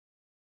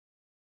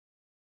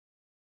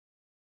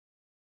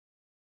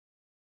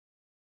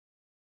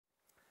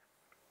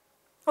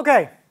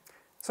Okay,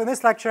 so in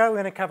this lecture we're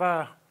going to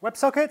cover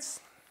WebSockets.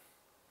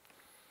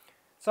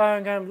 So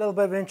I'm going to have a little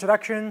bit of an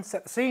introduction,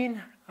 set the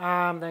scene,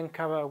 then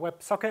cover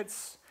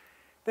WebSockets.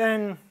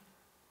 Then,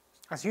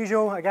 as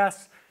usual, I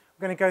guess,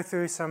 we're going to go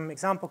through some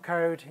example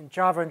code in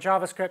Java and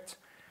JavaScript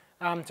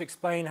to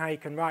explain how you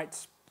can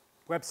write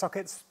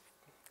WebSockets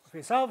for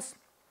yourselves.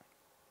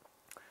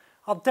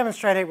 I'll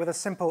demonstrate it with a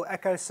simple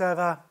Echo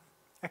server,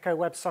 Echo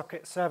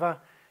WebSocket server,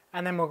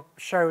 and then we'll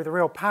show the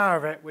real power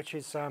of it, which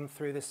is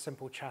through this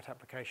simple chat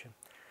application.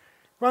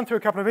 Run through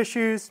a couple of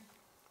issues,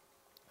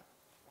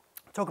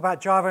 talk about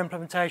Java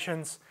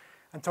implementations,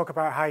 and talk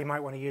about how you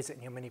might want to use it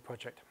in your mini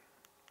project.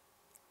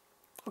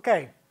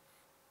 Okay.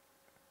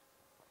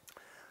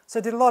 So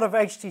I did a lot of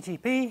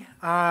HTTP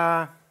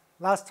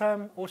last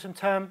term, autumn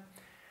term,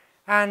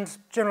 and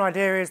general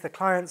idea is the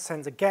client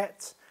sends a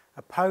GET,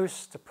 a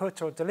POST, a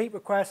PUT or delete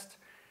request,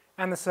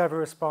 and the server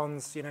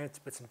responds,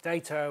 with some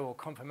data or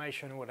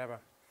confirmation or whatever.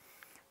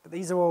 But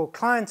these are all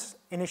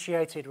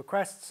client-initiated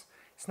requests.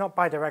 It's not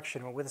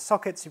bidirectional. With the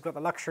sockets, you've got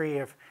the luxury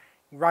of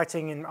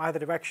writing in either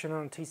direction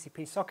on a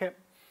TCP socket.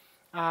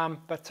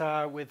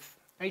 But with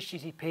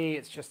HTTP,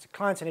 it's just a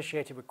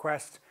client-initiated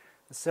request.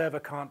 The server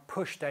can't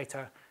push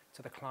data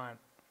to the client.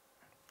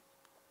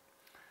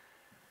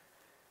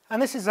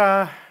 And this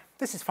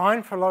is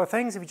fine for a lot of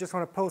things. If you just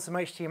want to pull some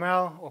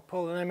HTML or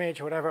pull an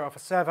image or whatever off a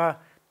server,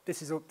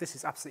 this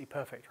is absolutely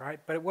perfect, right?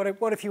 But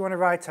what if you want to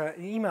write an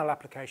email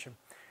application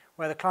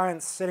where the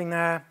client's sitting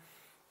there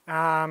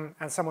and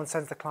someone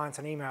sends the client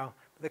an email?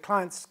 The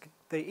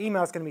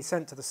email is going to be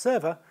sent to the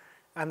server,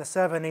 and the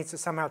server needs to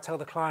somehow tell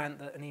the client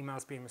that an email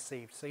is being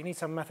received. So you need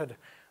some method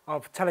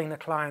of telling the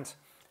client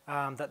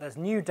that there's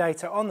new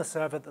data on the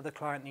server that the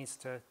client needs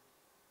to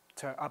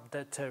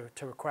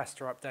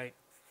request or update.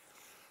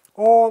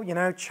 Or,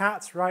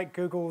 chats, right?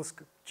 Google's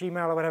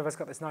Gmail or whatever has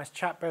got this nice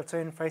chat built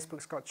in.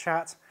 Facebook's got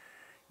chat.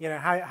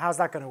 How's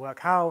that going to work?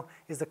 How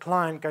is the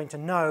client going to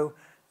know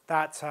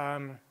that,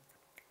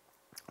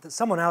 that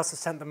someone else has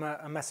sent them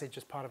a message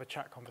as part of a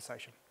chat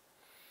conversation?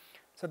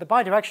 So the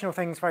bidirectional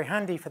thing is very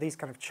handy for these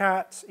kind of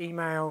chats,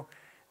 email,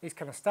 these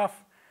kind of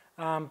stuff.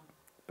 And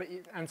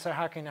so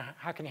how can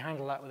you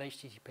handle that with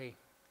HTTP?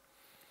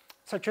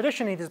 So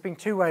traditionally, there's been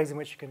two ways in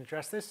which you can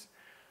address this.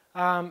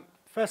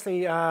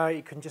 Firstly,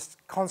 you can just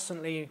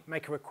constantly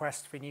make a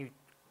request for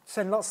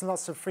send lots and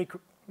lots of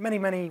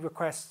many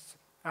requests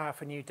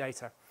for new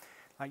data,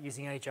 like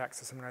using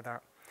Ajax or something like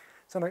that.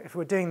 So if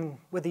we're doing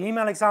with the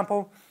email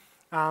example,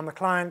 the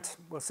client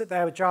will sit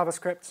there with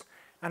JavaScript,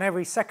 and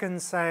every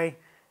second, say,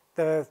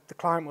 the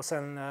client will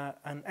send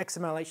an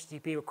XML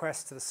HTTP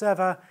request to the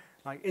server,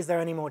 like, is there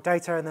any more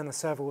data? And then the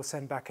server will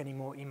send back any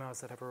more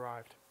emails that have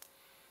arrived.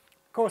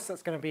 Of course,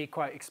 that's going to be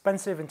quite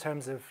expensive in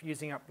terms of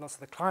using up lots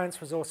of the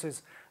client's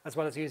resources, as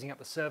well as using up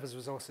the server's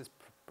resources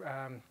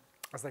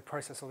as they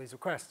process all these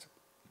requests.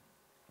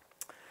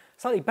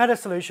 Slightly better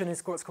solution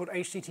is what's called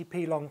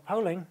HTTP long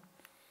polling,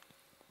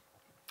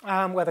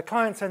 where the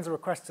client sends a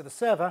request to the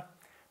server,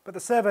 but the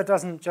server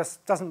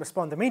doesn't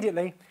respond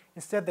immediately.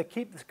 Instead, they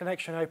keep the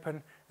connection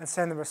open and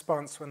send the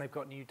response when they've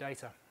got new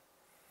data.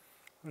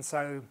 And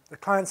so the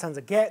client sends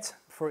a GET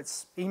for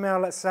its email,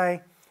 let's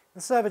say.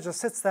 The server just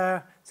sits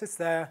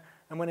there,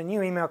 and when a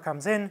new email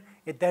comes in,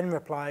 it then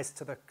replies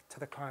to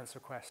the client's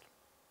request.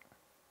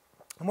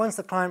 And once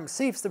the client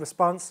receives the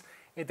response,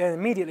 it then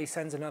immediately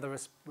sends another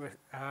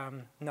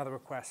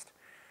request.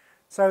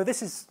 So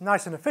this is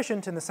nice and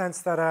efficient in the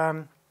sense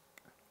that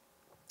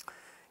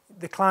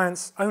the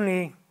client's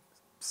only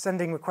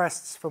sending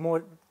requests for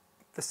more,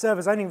 the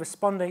server's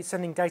only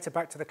sending data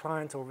back to the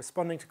client or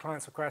responding to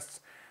client's requests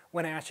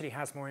when it actually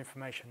has more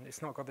information.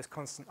 It's not got this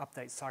constant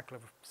update cycle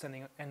of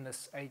sending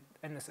endless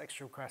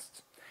extra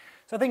requests.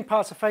 So I think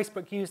parts of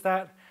Facebook use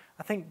that.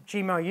 I think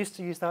Gmail used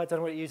to use that. I don't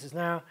know what it uses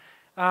now.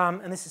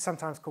 And this is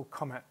sometimes called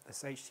Comet,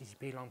 this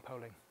HTTP long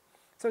polling.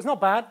 So it's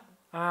not bad.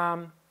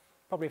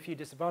 Probably a few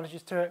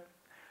disadvantages to it.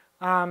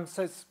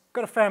 So it's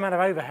got a fair amount of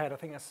overhead. I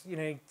think that's,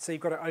 so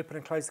you've got to open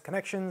and close the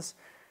connections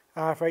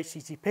for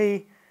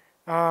HTTP.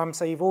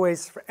 So you've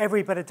always, for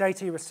every bit of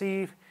data you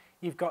receive,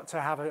 you've got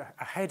to have a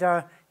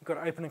header. You've got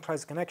to open and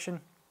close the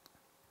connection.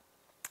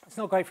 It's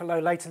not great for low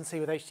latency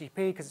with HTTP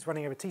because it's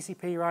running over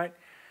TCP, right?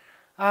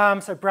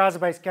 So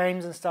browser-based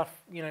games and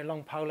stuff,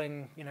 long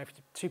polling, if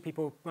two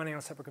people running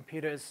on separate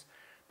computers,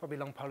 probably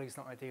long polling is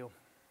not ideal.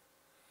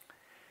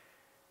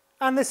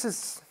 And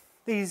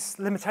these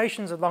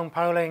limitations of long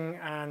polling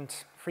and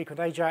frequent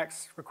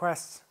Ajax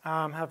requests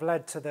have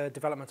led to the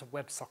development of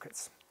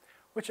WebSockets,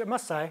 which I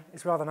must say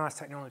is rather nice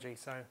technology.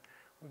 So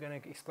we're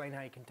going to explain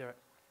how you can do it.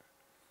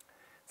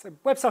 So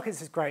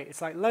WebSockets is great.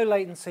 It's like low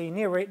latency,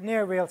 near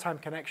real-time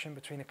connection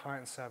between the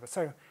client and server.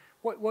 So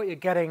what you're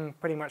getting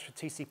pretty much with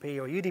TCP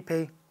or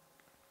UDP.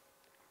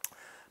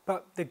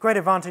 But the great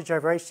advantage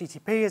over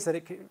HTTP is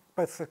that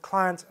both the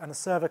client and the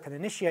server can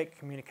initiate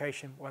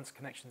communication once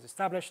connection is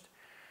established.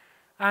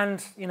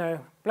 And,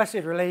 blessed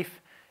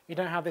relief, you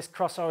don't have this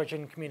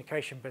cross-origin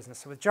communication business.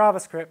 So with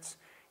JavaScript,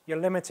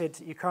 you're limited.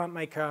 You can't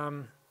make,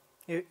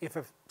 if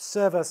a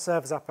server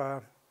serves up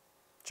a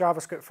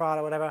JavaScript file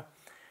or whatever,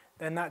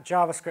 then that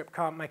JavaScript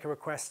can't make a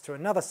request to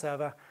another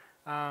server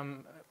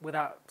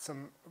without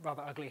some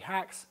rather ugly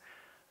hacks.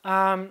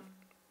 But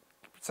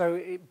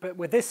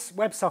with this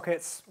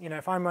WebSockets,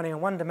 if I'm running on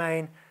one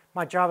domain,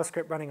 my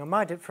JavaScript running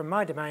on from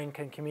my domain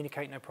can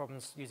communicate no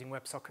problems using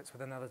WebSockets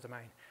with another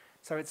domain.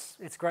 So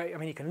it's great. I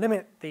mean, you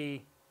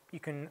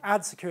can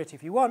add security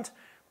if you want,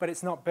 but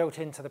it's not built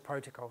into the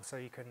protocol, so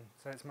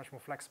it's much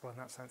more flexible in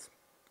that sense.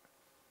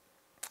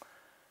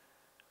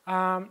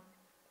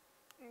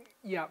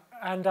 Yeah,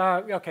 and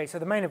okay.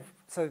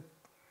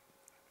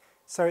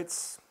 So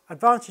its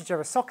advantage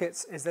over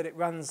sockets is that it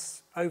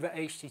runs over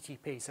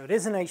HTTP. So it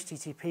is an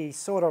HTTP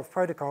sort of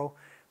protocol,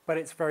 but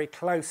it's very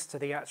close to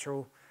the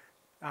actual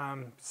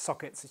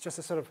sockets. It's just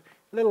a sort of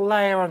little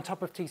layer on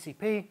top of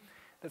TCP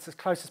that's as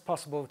close as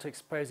possible to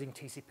exposing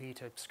TCP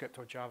to script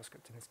or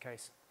JavaScript in this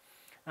case.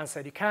 As I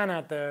said, you can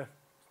add the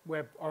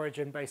web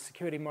origin-based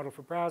security model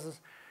for browsers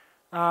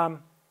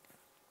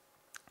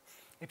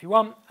if you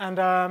want. And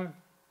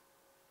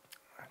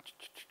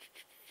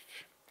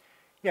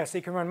yeah, so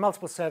you can run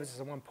multiple services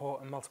on one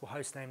port and multiple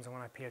host names on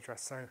one IP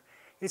address. So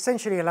it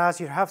essentially allows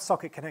you to have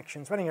socket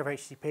connections running over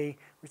HTTP,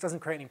 which doesn't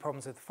create any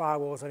problems with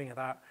firewalls or any of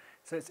that.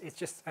 So it's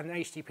just an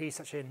HTTP is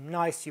such a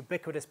nice,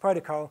 ubiquitous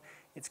protocol.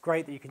 It's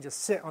great that you can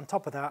just sit on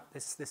top of that,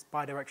 this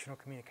bidirectional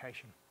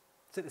communication.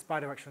 Sit this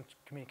bidirectional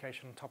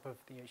communication on top of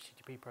the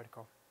HTTP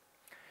protocol.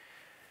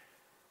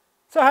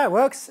 So how it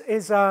works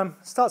is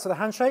starts with a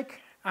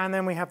handshake, and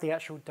then we have the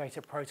actual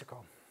data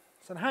protocol.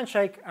 So the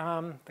handshake,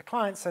 the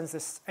client sends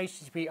this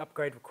HTTP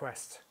upgrade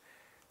request.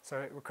 So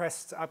it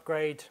requests to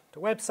upgrade to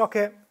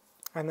WebSocket,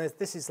 and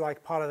this is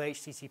like part of the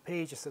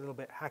HTTP, just a little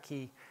bit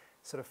hacky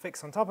sort of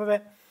fix on top of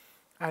it.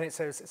 And it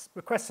says it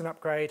requests an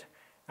upgrade,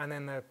 and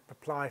then the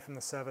reply from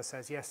the server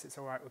says, yes, it's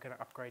all right, we're going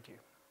to upgrade you.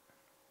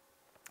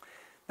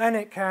 Then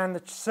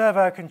the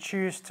server can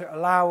choose to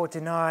allow or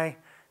deny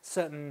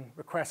certain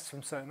requests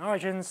from certain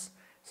origins.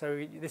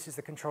 So this is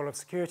the control of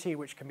security,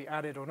 which can be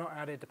added or not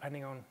added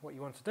depending on what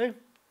you want to do.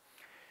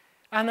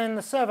 And then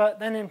the server,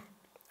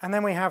 and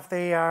then we have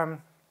the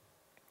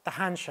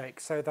handshake.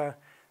 So the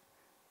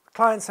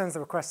client sends the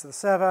request to the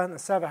server, and the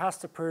server has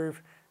to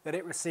prove that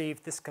it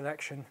received this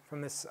connection from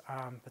this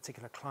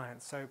particular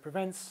client. So it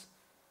prevents,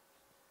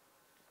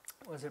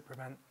 what does it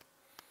prevent?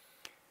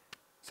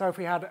 So if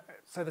we had,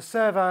 so the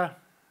server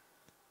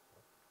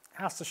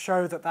has to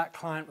show that that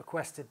client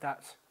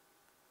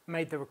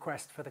made the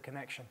request for the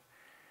connection.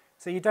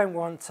 So you don't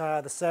want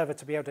the server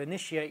to be able to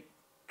initiate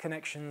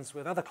connections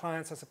with other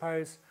clients, I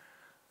suppose,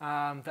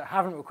 that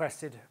haven't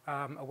requested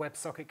a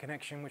WebSocket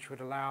connection, which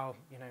would allow,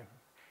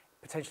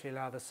 potentially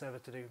allow the server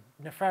to do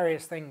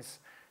nefarious things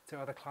to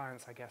other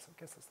clients, I guess. I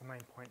guess that's the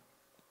main point.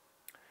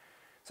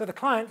 So the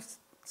clients,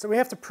 so we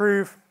have to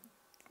prove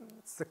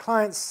it's the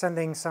client's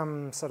sending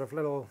some sort of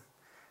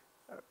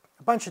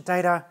a bunch of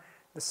data.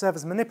 The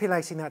server's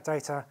manipulating that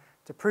data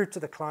to prove to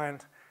the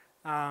client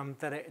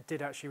that it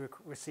did actually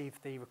receive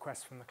the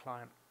request from the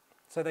client.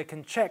 So they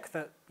can check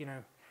that,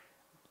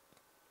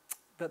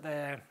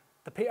 that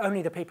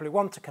only the people who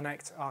want to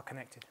connect are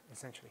connected,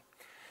 essentially.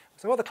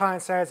 So what the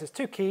client says is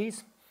two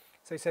keys.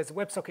 So he says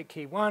WebSocket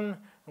key 1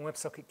 and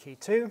WebSocket key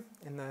 2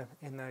 in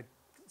the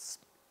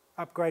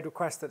upgrade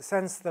request that it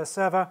sends to the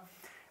server,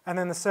 and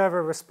then the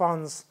server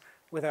responds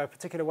with a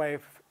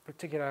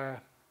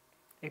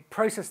it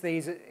processes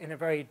these in a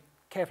very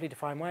carefully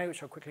defined way,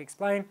 which I'll quickly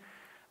explain,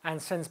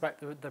 and sends back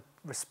the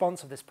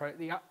response of this,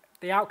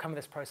 the outcome of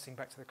this processing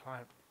back to the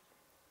client.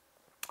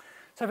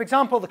 So for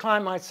example, the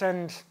client might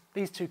send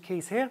these two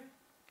keys here.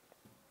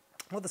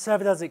 What the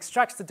server does is it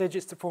extracts the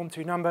digits to form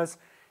two numbers,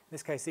 in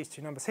this case these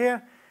two numbers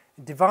here.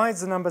 It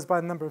divides the numbers by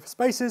the number of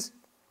spaces,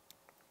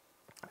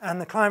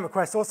 and the client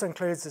request also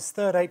includes this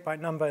third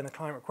 8-byte number in the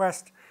client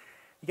request.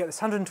 You get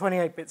this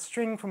 128-bit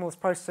string from all this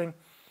processing,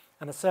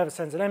 and the server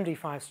sends an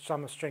MD5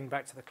 sum of string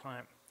back to the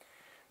client.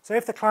 So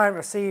if the client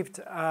received,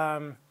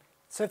 so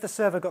if the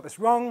server got this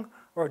wrong,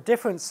 or a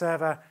different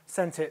server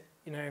sent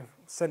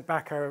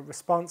back a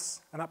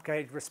response, an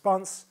updated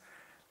response,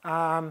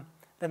 then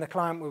the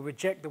client will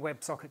reject the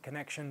WebSocket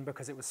connection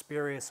because it was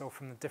spurious or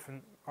from a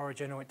different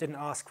origin, or it didn't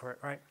ask for it,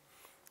 right?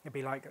 It'd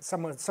be like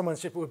someone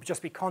would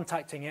just be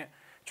contacting it,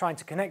 trying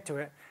to connect to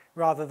it,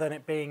 rather than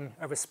it being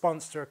a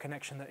response to a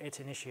connection that it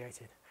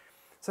initiated.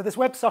 So this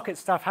WebSocket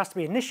stuff has to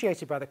be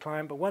initiated by the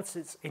client, but once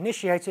it's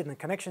initiated and the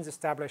connection's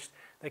established,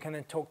 they can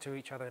then talk to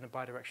each other in a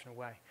bidirectional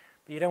way.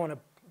 But you don't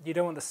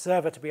want the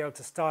server to be able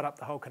to start up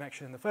the whole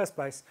connection in the first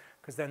place,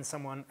 because then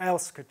someone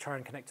else could try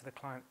and connect to the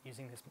client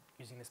using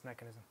this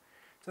mechanism.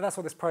 So that's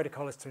what this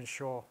protocol is to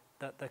ensure,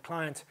 that the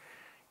client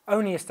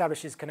only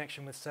establishes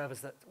connection with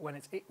servers that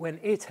when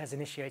it has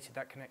initiated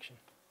that connection.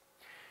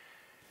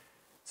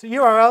 So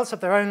URLs have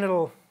their own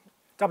little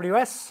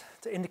WS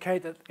to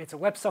indicate that it's a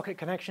WebSocket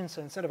connection.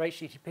 So instead of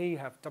HTTP, you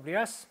have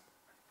WS,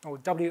 or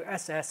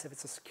WSS if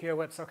it's a secure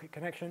WebSocket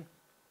connection.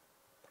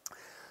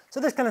 So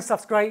this kind of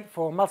stuff's great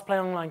for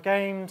multiplayer online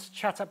games,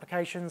 chat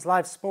applications,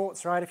 live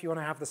sports, right? If you want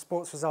to have the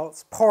sports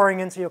results pouring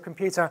into your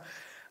computer,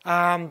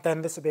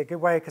 then this would be a good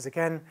way, because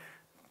again,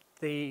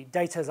 the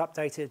data is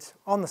updated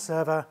on the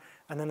server,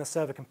 and then the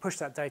server can push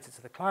that data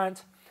to the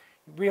client.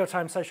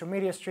 Real-time social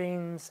media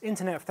streams,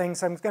 Internet of Things.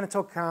 So I'm going to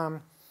talk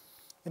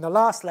in the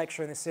last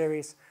lecture in this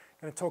series,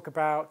 I'm going to talk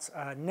about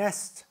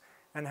Nest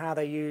and how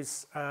they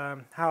use,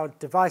 how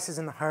devices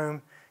in the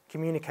home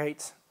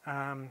communicate,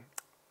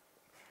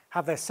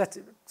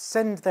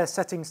 send their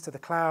settings to the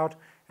cloud,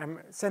 and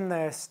send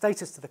their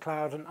status to the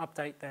cloud and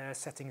update their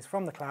settings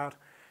from the cloud.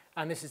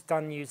 And this is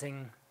done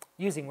using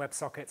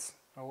WebSockets,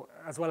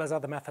 as well as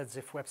other methods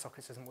if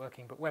WebSockets isn't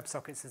working, but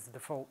WebSockets is the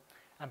default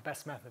and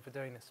best method for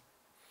doing this.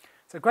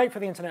 So great for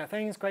the Internet of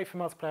Things, great for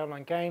multiplayer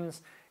online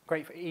games,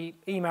 great for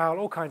email,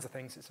 all kinds of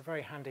things. It's a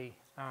very handy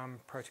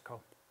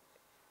protocol.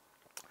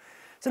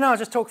 So now I'll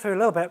just talk through a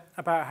little bit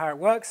about how it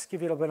works,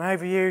 give you a little bit of an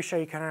overview, show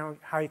you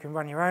how you can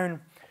run your own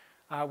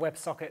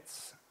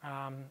WebSockets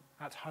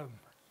at home.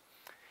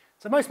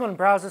 So most modern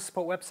browsers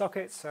support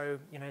WebSockets, so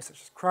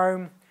such as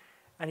Chrome,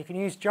 and you can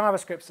use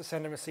JavaScript to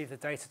send and receive the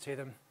data to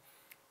them.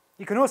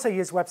 You can also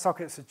use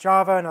WebSockets with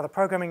Java and other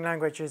programming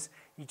languages.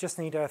 You just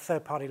need a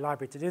third-party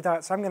library to do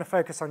that. So I'm going to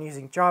focus on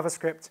using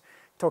JavaScript,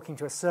 talking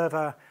to a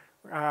server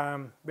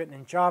written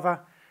in Java,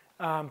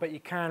 but you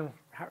can,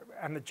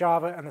 and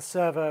the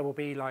server will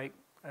be like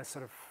a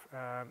sort of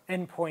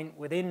endpoint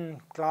within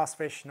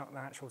Glassfish, not an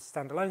actual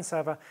standalone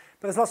server.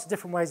 But there's lots of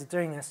different ways of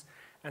doing this.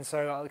 And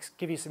so I'll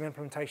give you some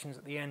implementations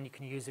at the end you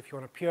can use if you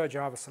want a pure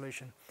Java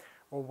solution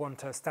or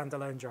want a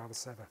standalone Java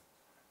server.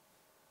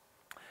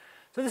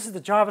 So this is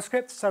the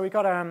JavaScript. So we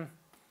got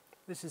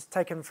this is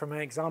taken from an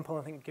example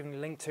I think I've given you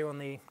a link to on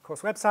the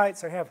course website.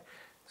 So we have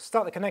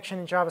start the connection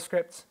in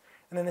JavaScript,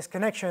 and then this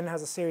connection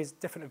has a series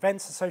of different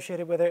events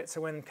associated with it. So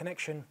when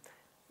connection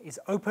is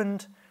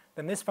opened,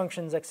 then this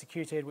function is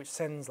executed, which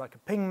sends like a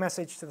ping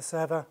message to the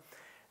server,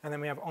 and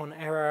then we have on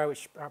error,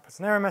 which outputs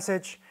an error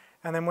message.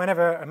 And then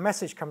whenever a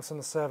message comes from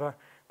the server,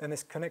 then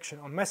this connection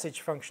on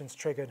message function is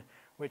triggered,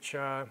 which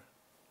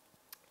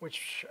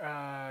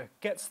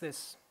gets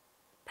this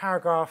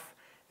paragraph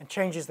and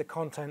changes the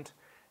content,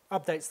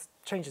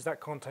 changes that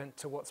content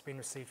to what's been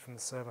received from the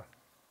server.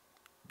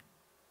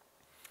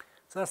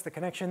 So that's the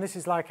connection. This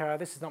is like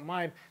this is not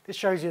mine. This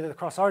shows you that the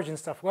cross-origin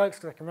stuff works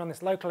because I can run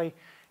this locally,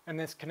 and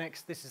this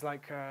connects. This is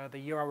like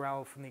the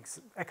URL from the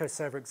Echo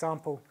server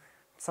example.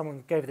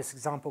 Someone gave this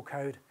example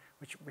code,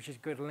 which is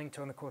good to link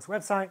to on the course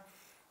website,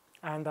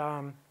 and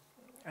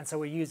so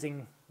we're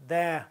using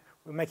we're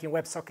making a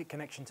WebSocket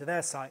connection to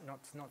their site,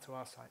 not to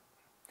our site.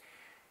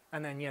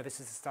 And then this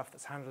is the stuff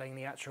that's handling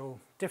the actual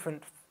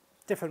different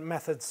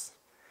methods,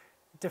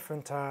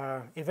 different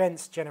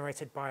events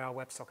generated by our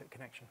WebSocket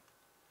connection,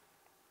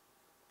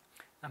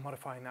 and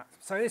modifying that.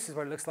 So this is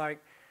what it looks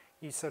like.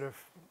 You sort of,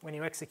 when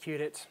you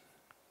execute it,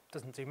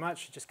 doesn't do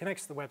much. It just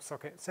connects to the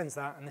WebSocket, sends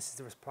that, and this is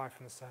the reply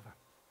from the server.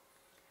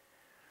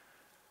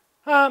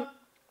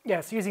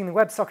 So using the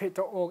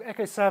WebSocket.org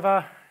Echo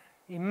server,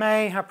 you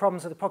may have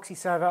problems with the proxy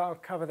server. I'll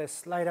cover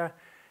this later.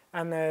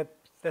 And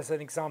there's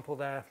an example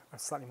there, a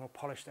slightly more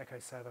polished Echo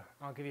server.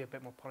 I'll give you a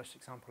bit more polished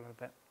example in a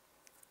bit.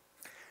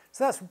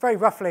 So that's very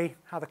roughly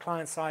how the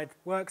client side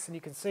works. And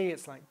you can see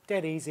it's like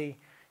dead easy,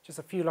 just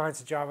a few lines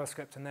of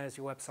JavaScript, and there's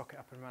your WebSocket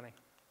up and running.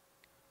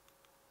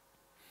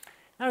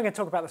 Now we're going to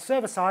talk about the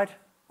server side,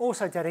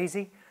 also dead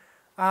easy.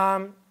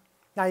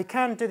 Now you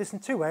can do this in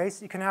two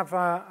ways. You can have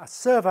a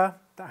server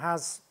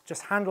that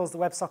just handles the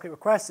WebSocket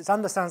request. It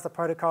understands the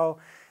protocol.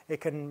 It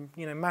can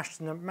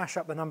mash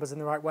up the numbers in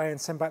the right way and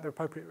send back the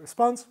appropriate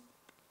response.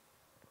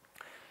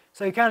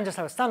 So you can just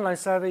have a standalone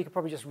server. You could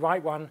probably just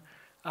write one,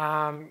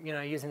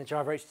 using the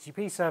Java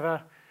HTTP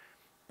server.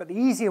 But the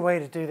easier way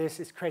to do this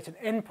is create an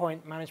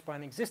endpoint managed by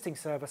an existing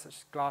server such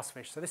as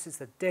Glassfish. So this is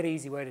the dead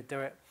easy way to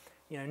do it.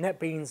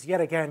 NetBeans,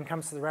 yet again,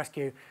 comes to the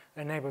rescue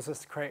and enables us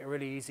to create a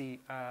really easy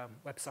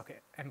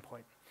WebSocket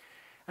endpoint.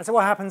 And so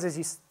what happens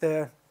is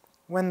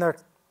when the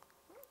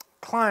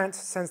client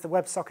sends the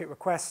WebSocket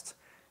request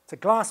to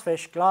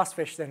Glassfish,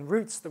 Glassfish then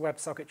routes the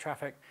WebSocket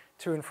traffic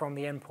to and from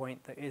the endpoint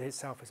that it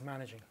itself is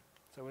managing.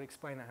 So we'll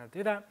explain how to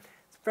do that.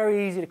 It's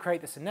very easy to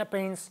create this in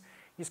NetBeans.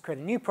 You just create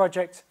a new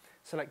project,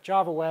 select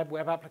Java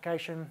web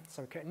application,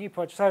 so create a new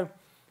project. So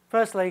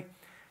firstly,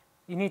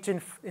 you need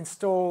to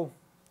install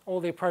all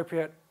the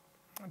appropriate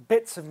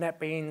bits of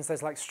NetBeans.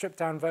 There's like stripped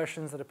down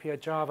versions that are pure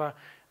Java,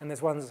 and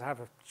there's ones that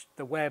have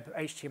the web,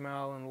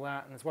 HTML and all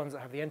that, and there's ones that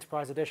have the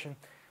enterprise edition.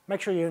 Make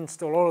sure you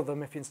install all of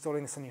them if you're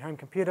installing this on your home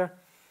computer.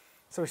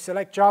 So we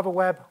select Java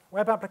web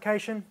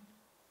application,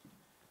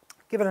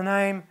 give it a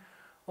name,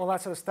 all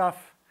that sort of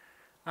stuff.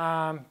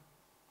 Blah,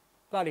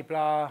 blah,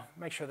 blah.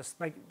 Make sure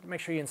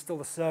you install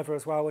the server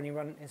as well when you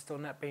install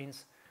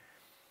NetBeans.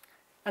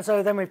 And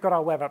so then we've got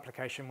our web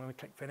application when we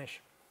click Finish.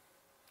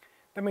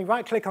 Then we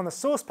right-click on the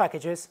source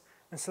packages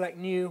and select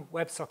New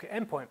WebSocket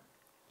Endpoint.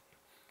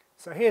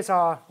 So here's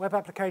our web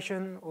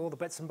application, all the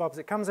bits and bobs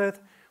it comes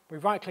with. We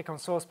right-click on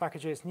Source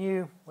Packages,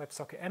 New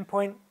WebSocket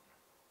Endpoint.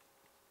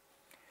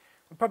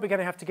 We're probably going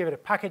to have to give it a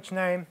package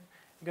name.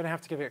 We're going to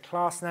have to give it a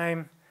class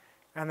name.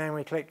 And then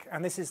we click,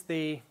 and this is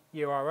the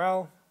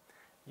URL,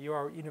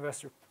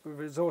 Universal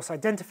Resource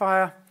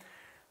Identifier.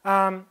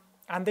 And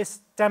this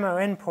demo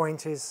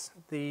endpoint is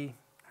the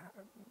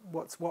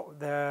what's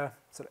the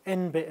sort of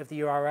end bit of the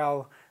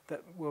URL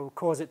that will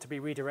cause it to be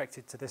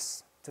redirected to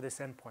this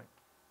endpoint.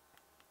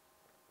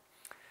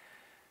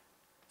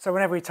 So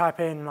whenever we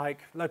type in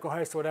like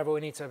localhost or whatever,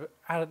 we need to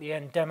add at the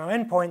end demo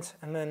endpoint,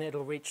 and then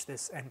it'll reach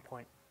this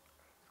endpoint,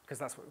 because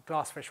that's what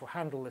Glassfish will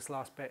handle, this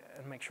last bit,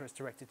 and make sure it's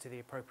directed to the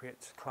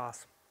appropriate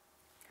class.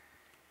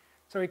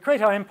 So we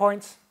create our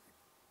endpoint,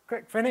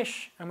 click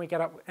finish, and we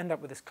end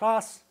up with this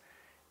class.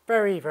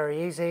 Very,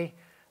 very easy.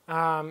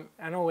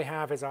 And all we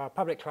have is our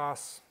public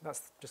class.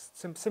 That's just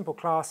simple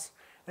class.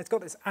 It's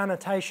got this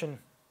annotation.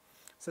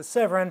 So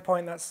server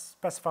endpoint, that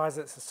specifies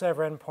that it's a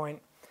server endpoint,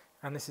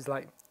 and this is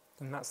like,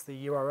 and that's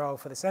the URL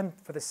for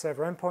this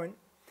server endpoint.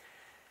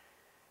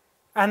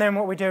 And then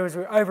what we do is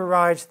we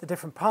override the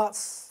different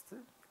parts.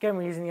 Again,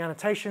 we're using the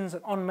annotations.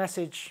 An on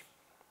message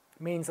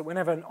means that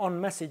whenever an on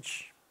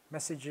message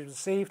is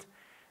received,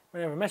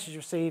 whenever a message is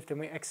received, then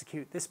we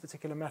execute this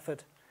particular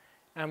method,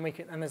 and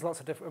there's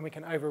lots of different, and we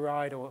can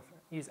override or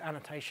use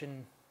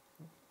annotation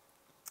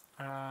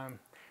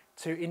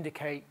to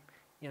indicate,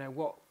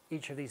 what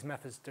each of these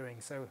methods is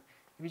doing. So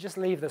if you just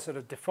leave the sort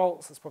of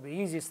defaults, that's probably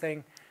the easiest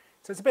thing.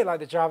 So it's a bit like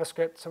the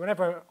JavaScript. So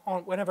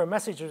whenever a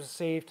message is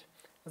received,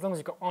 as long as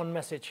you've got on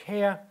message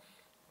here,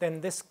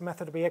 then this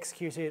method will be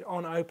executed.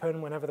 On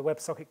open, whenever the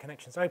WebSocket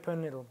connection is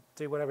open, it'll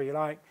do whatever you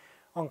like.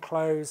 On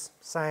close,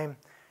 same,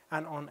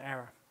 and on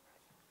error.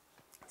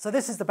 So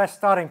this is the best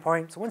starting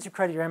point. So once you've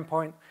created your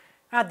endpoint,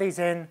 add these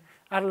in,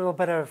 add a little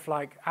bit of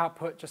like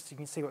output just so you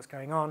can see what's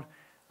going on,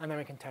 and then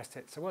we can test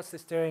it. So what's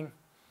this doing?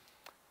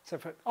 So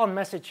for on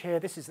message here,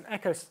 this is an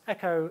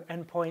echo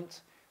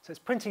endpoint. So it's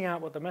printing out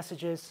what the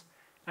message is,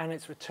 and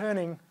it's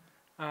returning.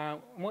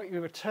 What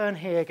you return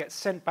here gets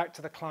sent back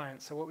to the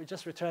client. So what we're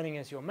just returning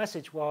is your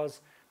message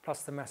was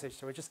plus the message.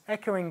 So we're just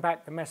echoing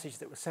back the message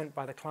that was sent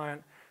by the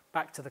client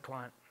back to the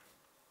client.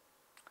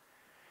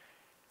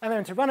 And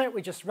then to run it,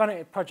 we just run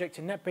it a project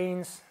in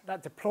NetBeans.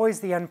 That deploys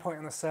the endpoint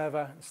on the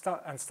server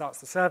and starts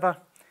the server.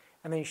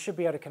 And then you should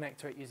be able to connect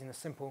to it using a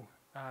simple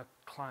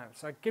client.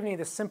 So I've given you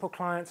this simple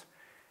client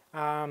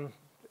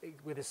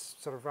with this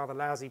sort of rather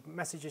lousy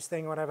messages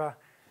thing or whatever.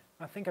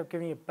 I think I've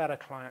given you a better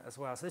client as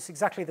well. So this is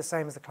exactly the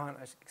same as the client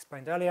I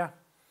explained earlier.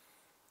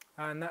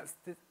 And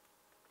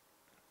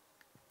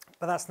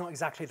but that's not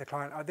exactly the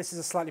client. This is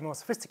a slightly more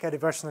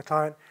sophisticated version of the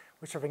client,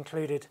 which I've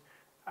included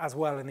as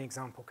well in the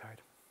example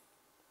code.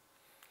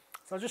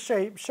 So I'll just show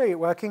you it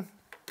working.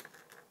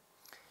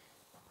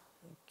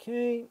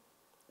 Okay,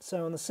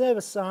 so on the server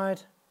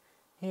side,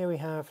 here we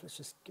have, let's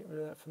just get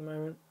rid of that for the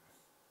moment.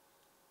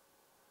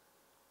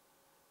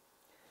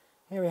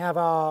 Here we have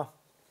our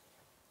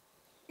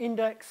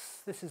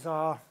index. This is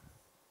our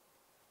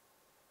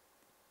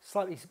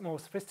slightly more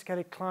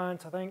sophisticated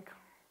client, I think.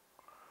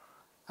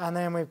 And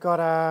then we've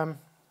got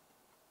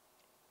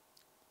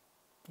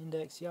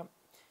index, yep.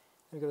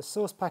 We've got the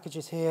source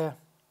packages here.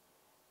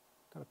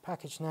 Got a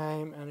package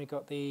name, and we've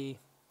got the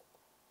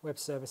web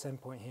service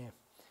endpoint here.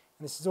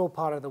 And this is all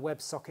part of the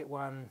WebSocket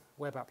 1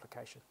 web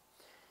application.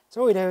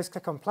 So all we do is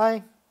click on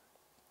play.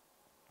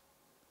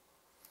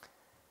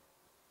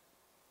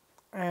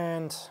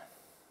 And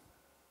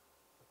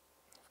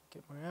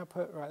get my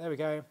output. Right, there we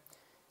go.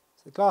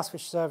 So the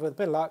Glassfish server, with a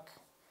bit of luck,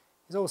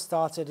 is all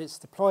started. It's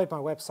deployed by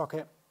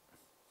WebSocket.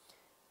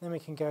 Then we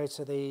can go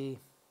to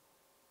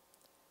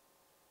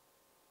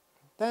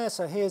there.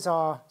 So here's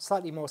our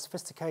slightly more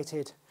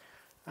sophisticated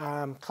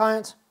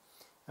client,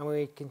 and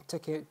we can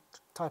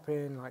type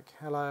in like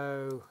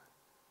hello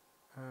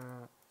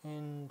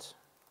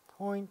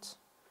endpoint,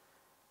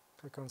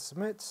 click on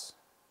submit,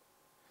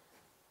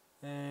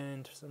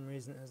 and for some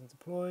reason it hasn't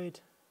deployed.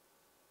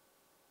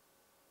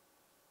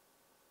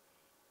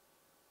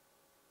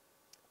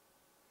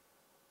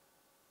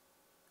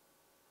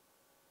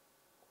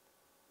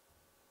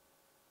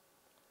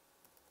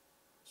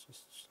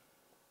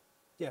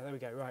 Yeah, there we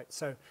go, right.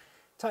 So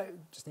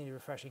just need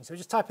refreshing. So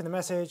just type in the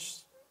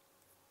message,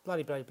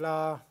 blah, blah,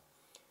 blah,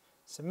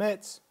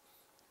 submit,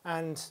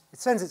 and it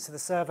sends it to the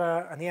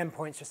server, and the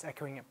endpoint's just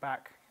echoing it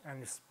back,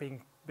 and it's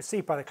being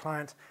received by the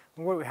client.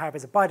 And what we have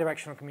is a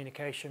bidirectional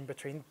communication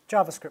between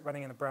JavaScript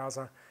running in the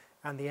browser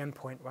and the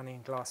endpoint running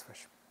in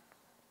Glassfish.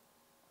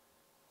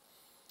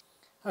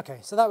 Okay,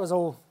 so that was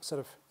all sort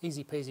of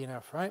easy peasy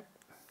enough, right?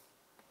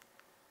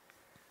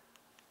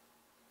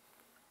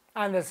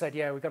 And as I said,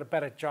 yeah, we've got a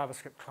better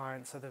JavaScript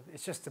client, so that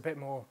it's just a bit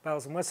more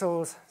bells and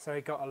whistles. So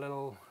we got a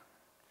little,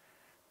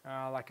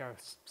 like a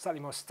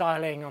slightly more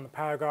styling on the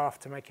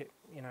paragraph to make it,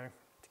 to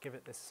give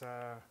it this,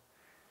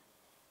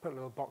 put a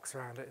little box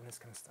around it and this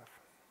kind of stuff.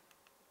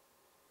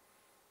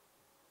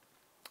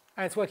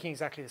 And it's working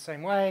exactly the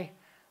same way,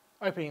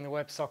 opening the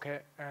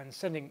WebSocket and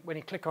sending, when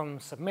you click on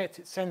submit,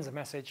 it sends a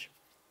message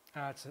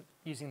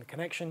using the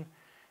connection.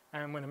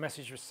 And when a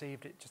message is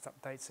received, it just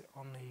updates it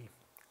on the,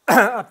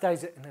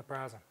 updates it in the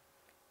browser.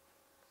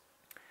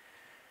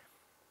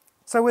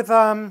 So with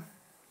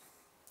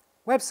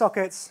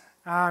WebSockets,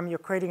 you're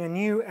creating a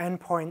new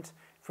endpoint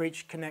for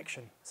each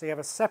connection. So you have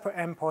a separate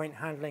endpoint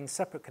handling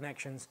separate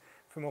connections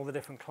from all the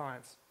different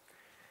clients.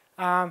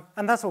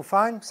 And that's all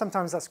fine.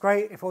 Sometimes that's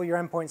great. If all your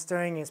endpoint's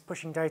doing is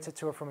pushing data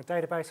to or from a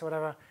database or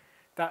whatever,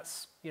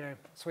 that's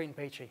sweet and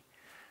peachy.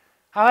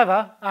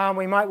 However,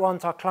 we might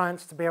want our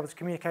clients to be able to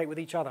communicate with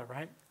each other,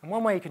 right? And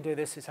one way you can do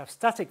this is have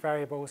static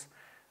variables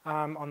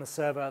on the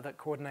server that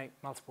coordinate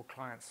multiple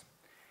clients.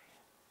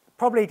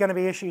 Probably going to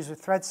be issues with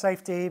thread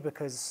safety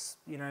because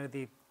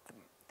the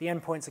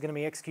endpoints are going to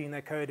be executing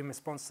their code in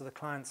response to the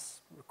client's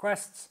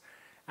requests,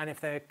 and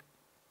if they're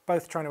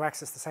both trying to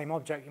access the same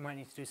object, you might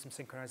need to do some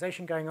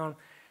synchronization going on.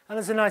 And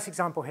there's a nice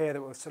example here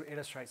that sort of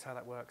illustrates how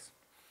that works.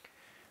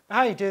 But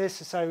how you do this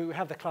is, so we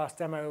have the class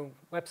demo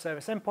web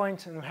service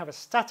endpoint, and we have a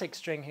static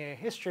string here,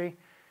 history,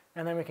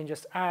 and then we can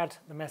just add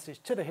the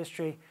message to the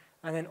history,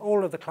 and then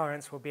all of the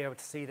clients will be able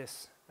to see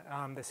this,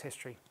 this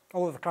history.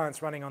 All of the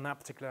clients running on that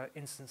particular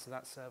instance of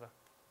that server.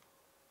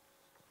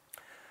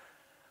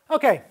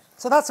 Okay,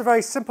 so that's a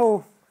very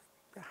simple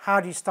how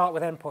do you start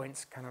with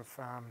endpoints kind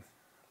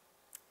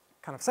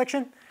of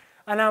section.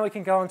 And now we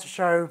can go on to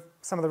show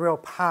some of the real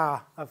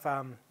power of,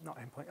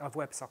 of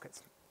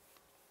WebSockets.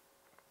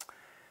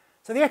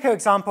 So the Echo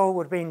example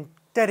would have been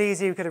dead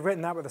easy. We could have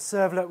written that with a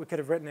servlet. We could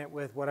have written it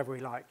with whatever we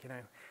like.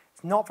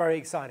 It's not very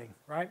exciting,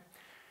 right?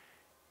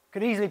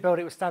 Could easily build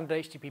it with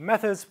standard HTTP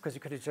methods because you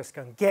could have just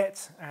gone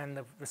get, and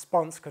the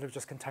response could have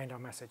just contained our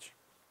message.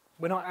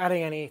 We're not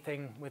adding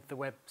anything with the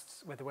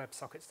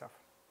WebSocket stuff.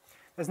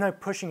 There's no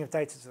pushing of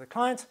data to the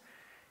client.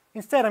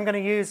 Instead, I'm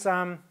going to use,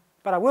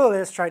 but I will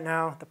illustrate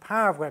now the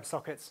power of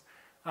WebSockets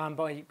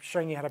by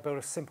showing you how to build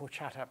a simple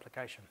chat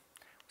application.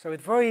 So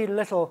with very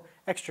little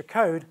extra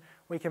code,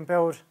 we can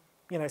build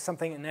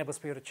something that enables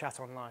people to chat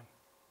online.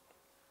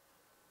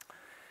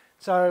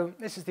 So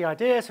this is the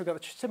idea. So we've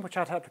got the simple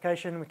chat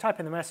application. We type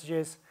in the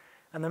messages,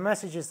 and the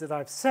messages that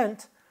I've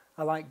sent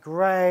are like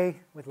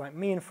gray with like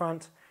me in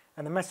front,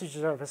 and the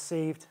messages I've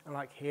received are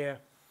like here,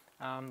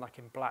 like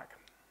in black.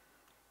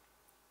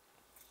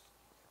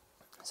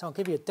 So I'll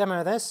give you a demo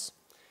of this.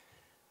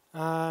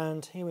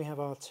 And here we have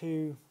our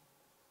two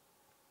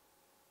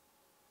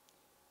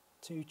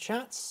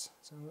chats.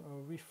 So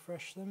I'll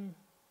refresh them,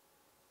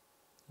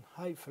 and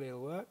hopefully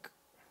it'll work.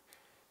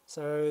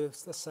 So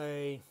let's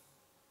say,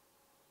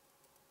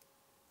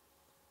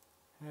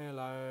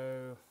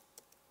 hello,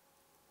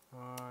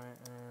 I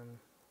am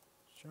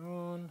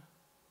John.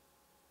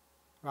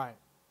 Right.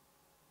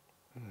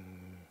 Is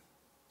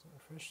it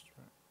refreshed?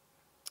 Right.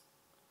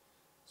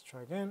 Let's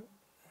try again.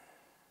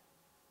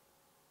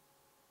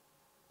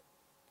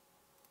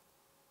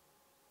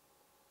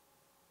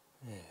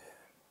 Yeah.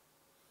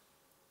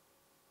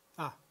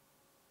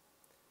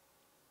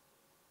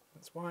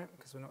 That's why,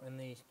 because we're not in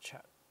the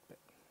chat bit.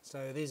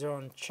 So these are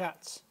on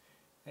chat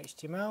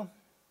HTML.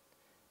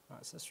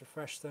 Right, so let's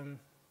refresh them.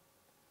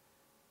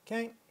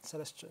 Okay, so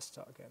let's just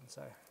start again.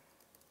 So,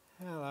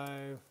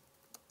 hello,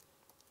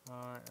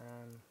 I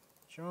am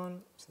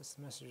John. So this is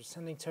the message we're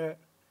sending to it.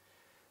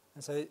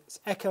 And so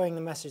it's echoing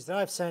the message that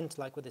I've sent,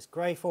 like with this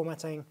grey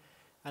formatting.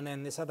 And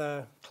then this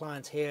other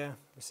client here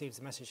receives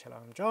the message, hello,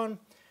 I'm John.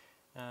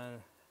 And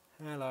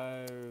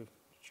hello,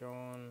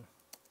 John,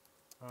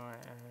 I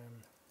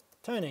am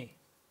Tony.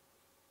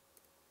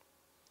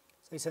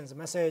 So he sends a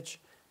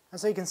message.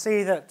 And so you can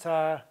see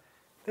that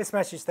this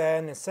message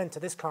then is sent to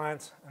this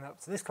client and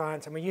up to this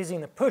client. And we're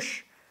using the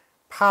push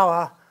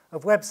power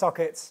of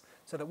WebSockets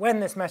so that when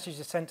this message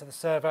is sent to the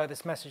server,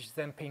 this message is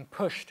then being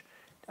pushed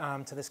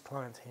to this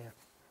client here.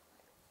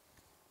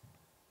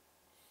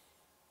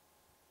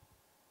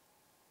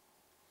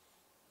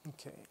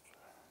 Okay.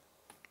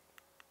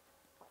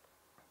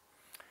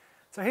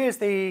 So here's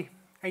the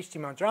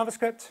HTML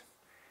JavaScript.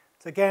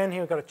 So again,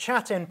 here we've got a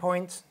chat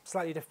endpoint,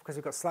 slightly different because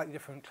we've got slightly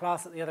different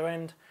class at the other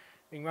end.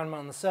 We can run them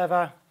on the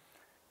server.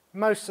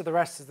 Most of the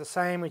rest is the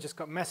same. We just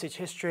got message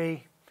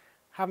history.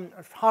 Haven't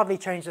hardly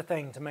changed a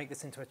thing to make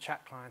this into a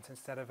chat client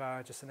instead of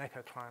just an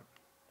Echo client.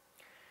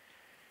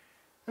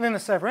 And then the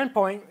server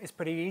endpoint is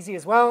pretty easy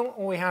as well.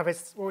 All we have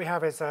is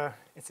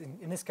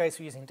in this case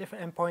we're using a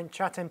different endpoint,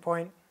 chat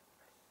endpoint.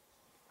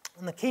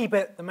 And the key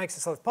bit that makes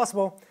this all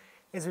possible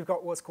is we've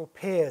got what's called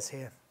peers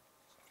here.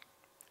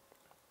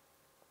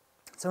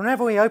 So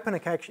whenever we open a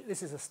connection,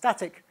 this is a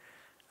static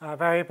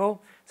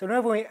variable. So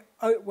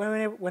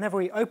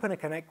whenever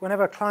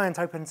a client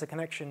opens a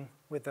connection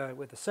with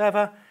the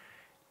server,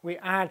 we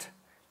add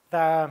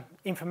the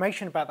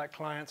information about that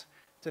client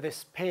to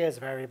this peers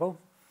variable.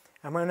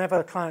 And whenever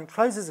a client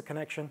closes a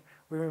connection,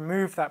 we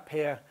remove that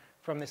peer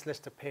from this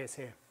list of peers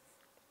here.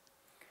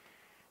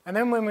 And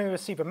then when we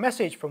receive a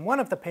message from one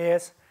of the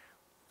peers,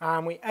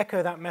 we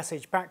echo that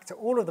message back to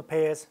all of the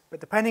peers, but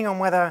depending on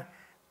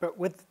but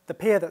with the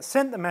peer that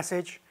sent the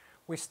message,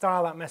 we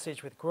style that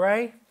message with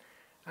gray,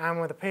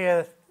 and with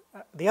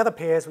the other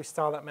peers, we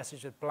style that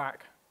message with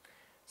black.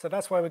 So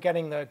that's why we're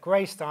getting the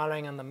gray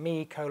styling and the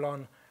me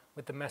colon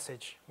with the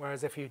message,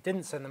 whereas if you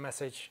didn't send the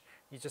message,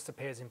 it just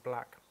appears in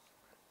black.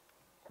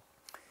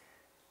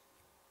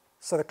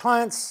 So the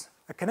clients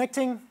are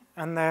connecting,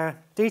 and the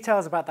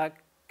details about that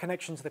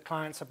connection to the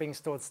clients are being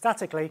stored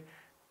statically.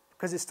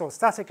 Because it's stored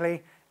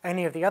statically,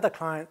 any of the other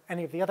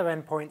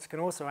endpoints can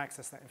also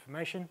access that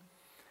information.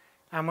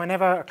 And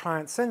whenever a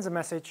client sends a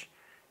message,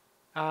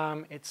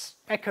 it's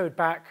echoed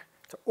back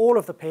to all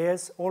of the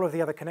peers, all of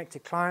the other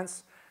connected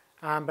clients,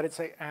 but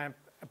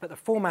the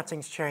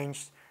formatting's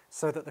changed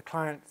so that the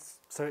client,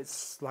 so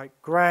it's like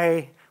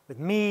gray with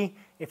me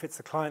if it's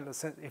the client that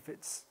sent, if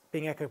it's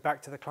being echoed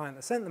back to the client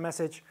that sent the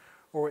message,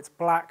 or it's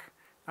black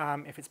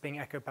if it's being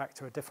echoed back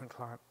to a different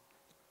client.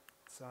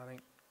 So I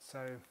think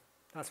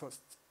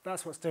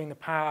that's what's doing the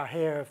power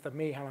here of the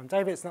me, hello, I'm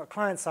David. It's not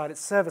client side,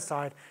 it's server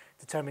side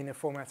determining the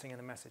formatting of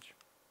the message.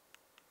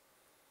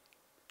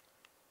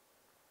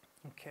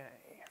 Okay.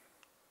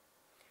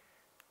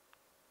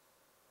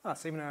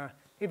 That's even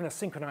a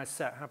synchronized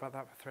set. How about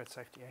that for thread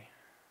safety?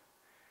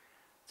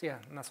 So yeah,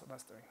 and that's what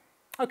that's doing.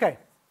 Okay.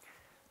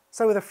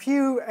 So with a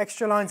few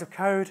extra lines of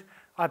code,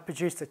 I've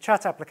produced a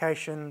chat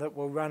application that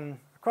will run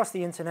across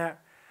the internet,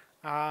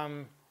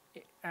 and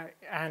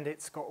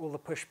it's got all the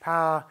push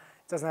power.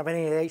 It doesn't have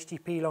any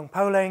HTTP long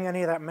polling,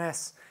 any of that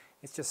mess.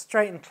 It's just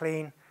straight and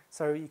clean.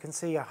 So you can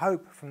see a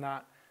hope from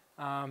that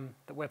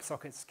that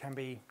WebSockets can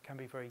be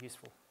very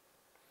useful.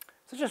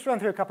 So just run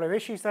through a couple of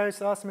issues though. So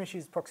there are some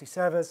issues with proxy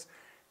servers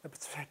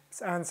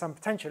and some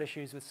potential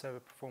issues with server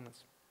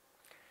performance.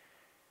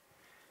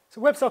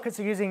 So WebSockets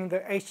are using the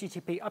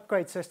HTTP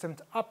upgrade system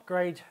to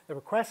upgrade the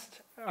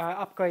request,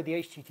 upgrade the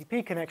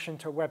HTTP connection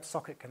to a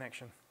WebSocket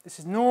connection. This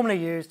is normally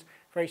used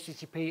for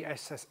HTTP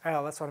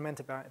SSL. That's what I meant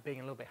about it being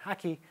a little bit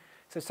hacky.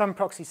 So some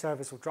proxy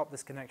servers will drop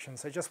this connection,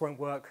 so it just won't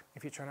work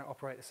if you're trying to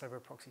operate the server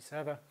proxy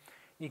server.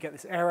 You get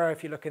this error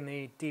if you look in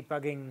the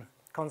debugging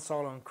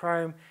console on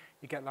Chrome.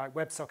 You get like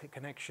WebSocket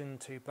connection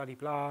to bloody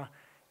blah,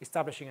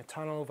 establishing a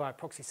tunnel via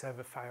proxy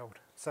server failed.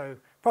 So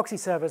proxy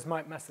servers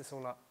might mess this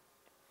all up.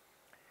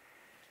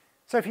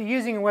 So if you're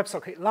using a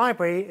WebSocket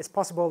library, it's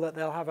possible that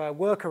they'll have a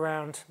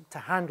workaround to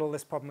handle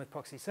this problem with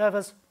proxy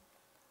servers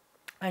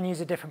and use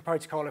a different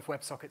protocol if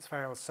WebSockets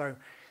fails. So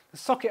the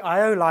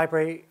Socket.io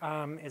library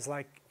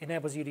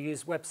enables you to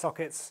use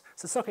WebSockets.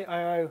 So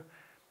Socket.io,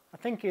 I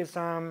think, is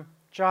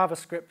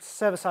JavaScript,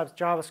 server-side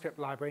JavaScript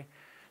library,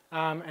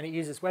 and it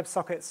uses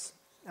WebSockets,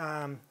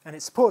 and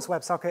it supports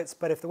WebSockets,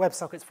 but if the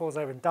WebSockets falls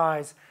over and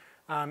dies,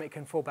 it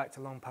can fall back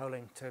to long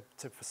polling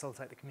to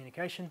facilitate the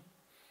communication.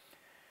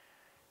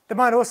 There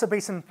might also be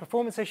some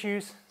performance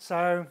issues.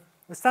 So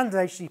the standard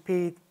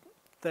HTTP,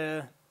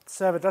 the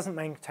server doesn't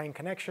maintain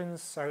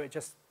connections, so it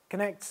just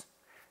connects,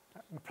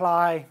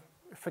 reply,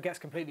 forgets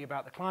completely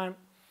about the client.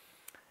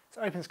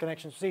 So opens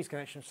connections,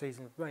 receives,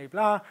 and blah, blah,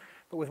 blah.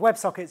 But with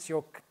WebSockets,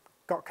 you've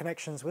got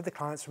connections with the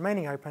clients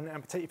remaining open,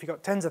 and particularly if you've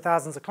got tens of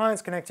thousands of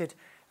clients connected,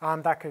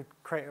 that could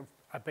create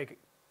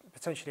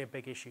potentially a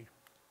big issue.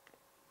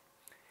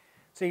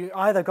 So you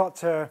either got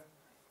to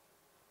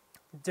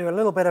do a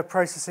little bit of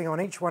processing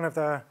on each one of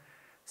the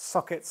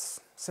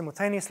sockets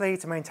simultaneously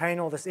to maintain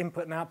all this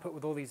input and output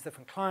with all these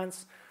different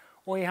clients,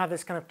 or you have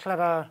this kind of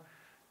clever,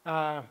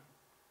 well,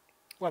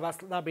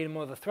 that'd be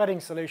more the threading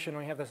solution,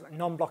 or you have this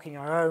non-blocking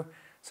I/O,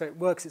 so it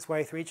works its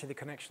way through each of the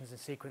connections in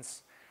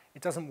sequence.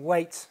 It doesn't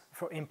wait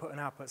for input and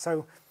output.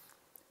 So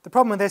the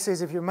problem with this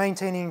is if you're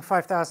maintaining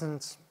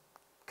 5,000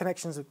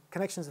 connections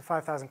of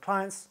 5,000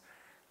 clients,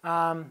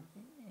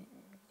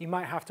 you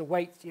might have to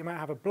wait. You might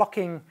have a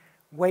blocking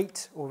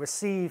wait or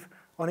receive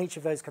on each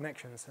of those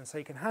connections. And so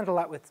you can handle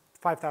that with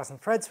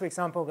 5,000 threads, for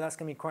example, but that's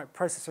going to be quite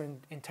processor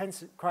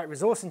intensive, quite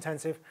resource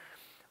intensive.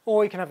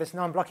 Or you can have this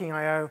non-blocking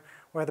I/O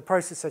where the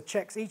processor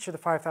checks each of the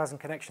 5,000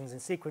 connections in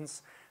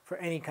sequence for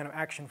any kind of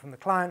action from the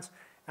client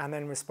and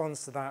then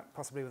responds to that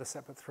possibly with a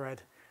separate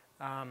thread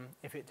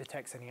if it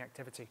detects any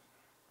activity.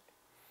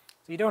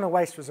 So you don't want to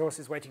waste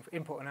resources waiting for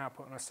input and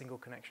output on a single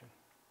connection.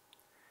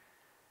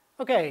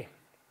 Okay.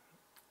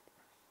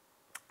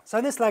 So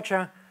in this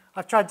lecture,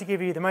 I've tried to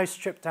give you the most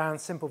stripped down,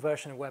 simple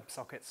version of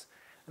WebSockets,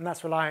 and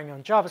that's relying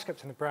on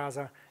JavaScript in the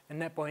browser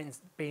and NetBeans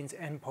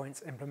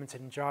endpoints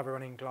implemented in Java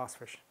running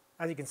Glassfish.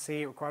 As you can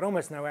see, it required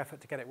almost no effort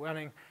to get it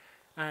running,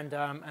 and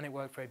it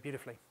worked very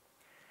beautifully.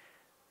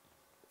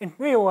 In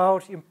real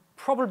world, you're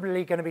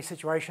probably going to be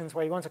situations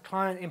where you want a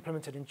client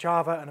implemented in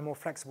Java and a more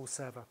flexible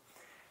server.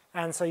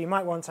 And so you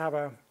might want to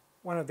have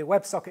one of the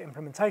WebSocket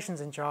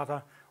implementations in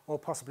Java or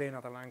possibly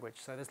another language.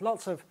 So there's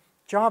lots of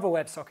Java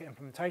WebSocket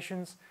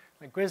implementations,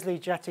 like Grizzly,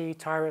 Jetty,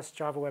 Tyrus,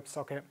 Java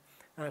WebSocket,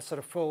 and a sort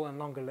of full and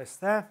longer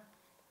list there.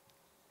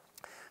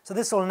 So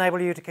this will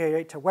enable you to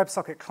create a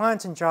WebSocket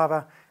client in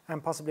Java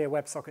and possibly a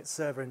WebSocket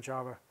server in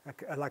Java,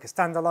 like a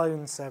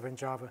standalone server in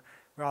Java,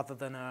 rather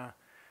than a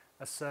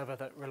server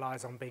that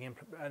relies on being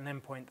an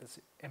endpoint that's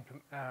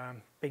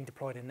being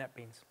deployed in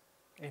NetBeans,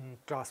 in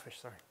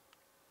Glassfish, sorry.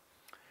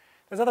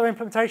 There's other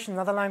implementations in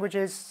other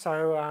languages,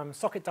 so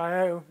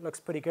Socket.io looks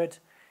pretty good.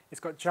 It's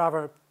got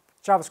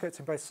JavaScript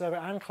in both server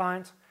and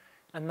client,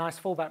 and nice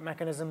fallback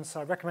mechanisms, so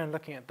I recommend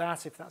looking at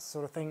that if that's the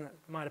sort of thing that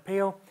might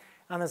appeal.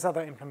 And there's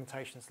other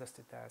implementations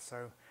listed there,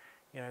 so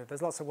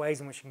there's lots of ways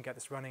in which you can get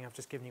this running. I've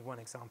just given you one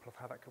example of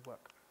how that could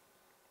work.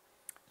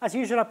 As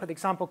usual, I put the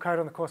example code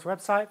on the course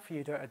website for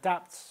you to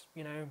adapt,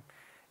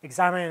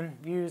 examine,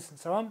 use, and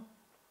so on.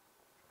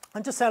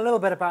 And just say a little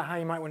bit about how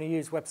you might want to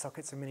use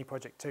WebSockets in Mini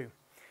Project 2.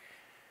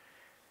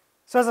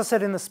 So as I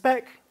said in the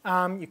spec,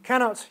 You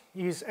cannot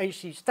use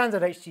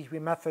standard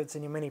HTTP methods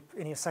in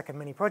your second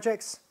mini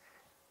projects.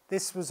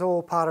 This was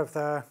all part of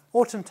the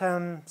autumn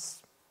term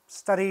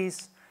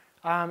studies.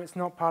 It's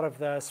not part of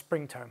the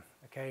spring term.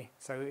 Okay,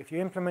 so if you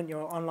implement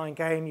your online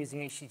game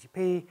using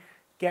HTTP,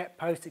 GET,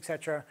 POST,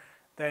 etc.,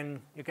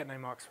 then you get no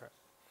marks for it.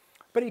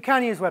 But you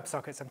can use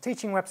WebSockets. I'm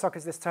teaching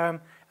WebSockets this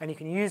term, and you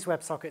can use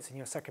WebSockets in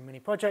your second mini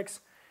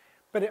projects.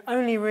 But it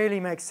only really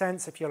makes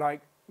sense if you're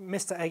like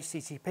Mr.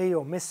 HTTP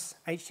or Miss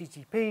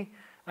HTTP,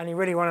 and you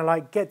really want to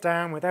like get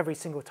down with every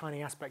single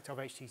tiny aspect of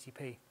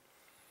HTTP.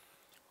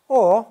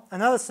 Or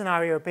another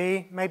scenario would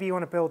be maybe you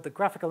want to build the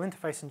graphical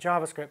interface in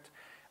JavaScript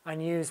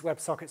and use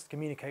WebSockets to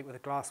communicate with a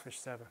Glassfish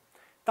server.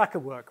 That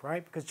could work,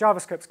 right? Because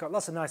JavaScript's got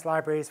lots of nice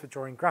libraries for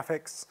drawing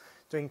graphics,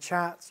 doing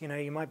chats. You know,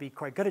 you might be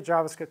quite good at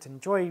JavaScript and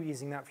enjoy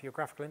using that for your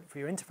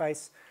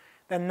interface.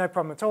 Then no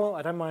problem at all.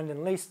 I don't mind in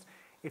the least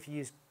if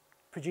you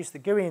produce the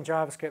GUI in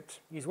JavaScript,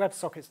 use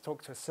WebSockets to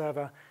talk to a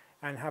server,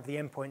 and have the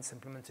endpoints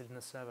implemented in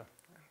the server.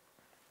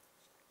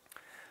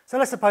 So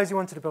let's suppose you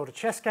wanted to build a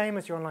chess game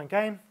as your online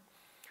game.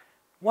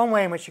 One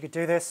way in which you could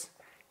do this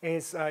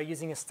is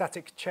using a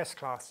static chess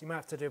class. You might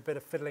have to do a bit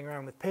of fiddling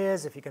around with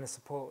peers if you're going to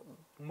support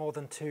more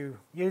than 2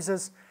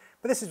 users.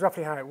 But this is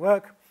roughly how it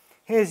works.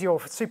 Here's your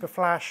super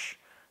flash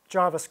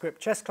JavaScript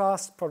chess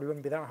class. Probably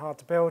wouldn't be that hard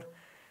to build.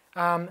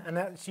 And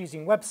that's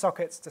using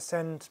WebSockets to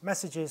send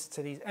messages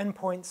to these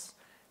endpoints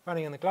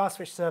running on the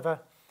Glassfish server.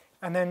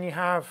 And then you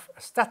have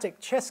a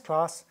static chess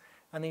class,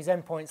 and these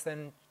endpoints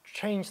then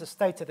change the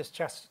state of this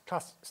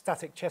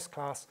static chess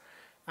class,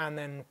 and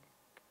then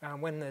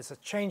when there's a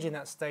change in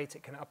that state,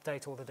 it can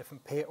update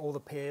all the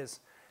peers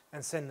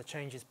and send the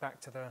changes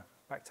back to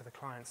the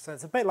client. So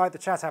it's a bit like the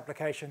chat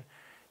application.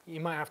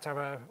 You might have to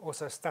have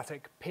also a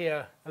static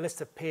peer, a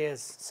list of peers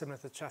similar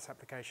to the chat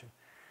application,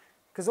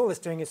 because all it's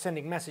doing is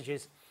sending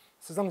messages.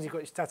 So as long as you've got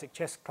your static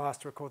chess class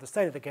to record the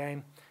state of the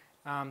game,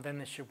 then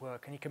this should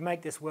work. And you can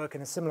make this work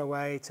in a similar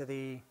way to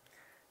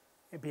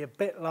it'd be a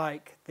bit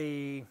like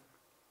the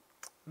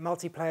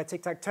multiplayer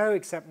tic-tac-toe,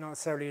 except not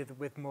necessarily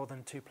with more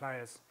than 2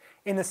 players.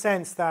 In the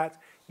sense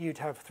that you'd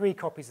have 3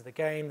 copies of the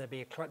game, there'd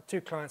be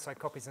 2 client-side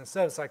copies and a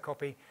server-side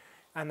copy,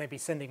 and they'd be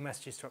sending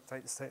messages to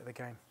update the state of the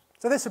game.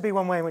 So this would be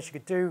one way in which you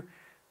could do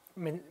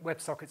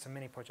WebSockets and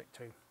mini project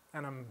too.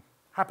 And I'm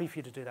happy for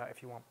you to do that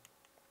if you want.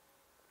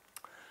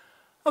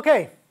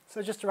 Okay,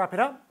 so just to wrap it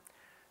up,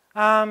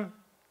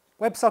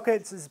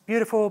 WebSockets is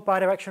beautiful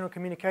bidirectional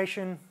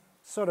communication,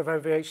 sort of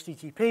over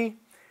HTTP.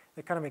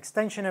 They're kind of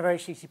extension of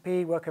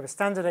HTTP, work over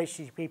standard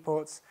HTTP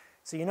ports.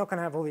 So you're not going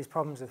to have all these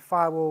problems with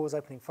firewalls,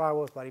 opening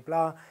firewalls, blah,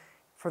 blah,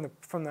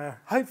 blah.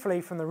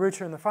 Hopefully from the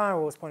router and the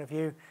firewall's point of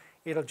view,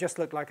 it'll just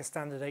look like a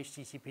standard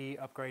HTTP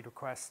upgrade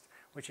request,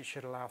 which it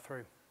should allow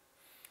through.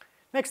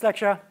 Next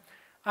lecture,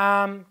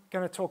 I'm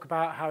going to talk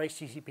about how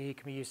HTTP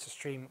can be used to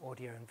stream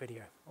audio and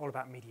video, all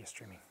about media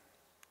streaming.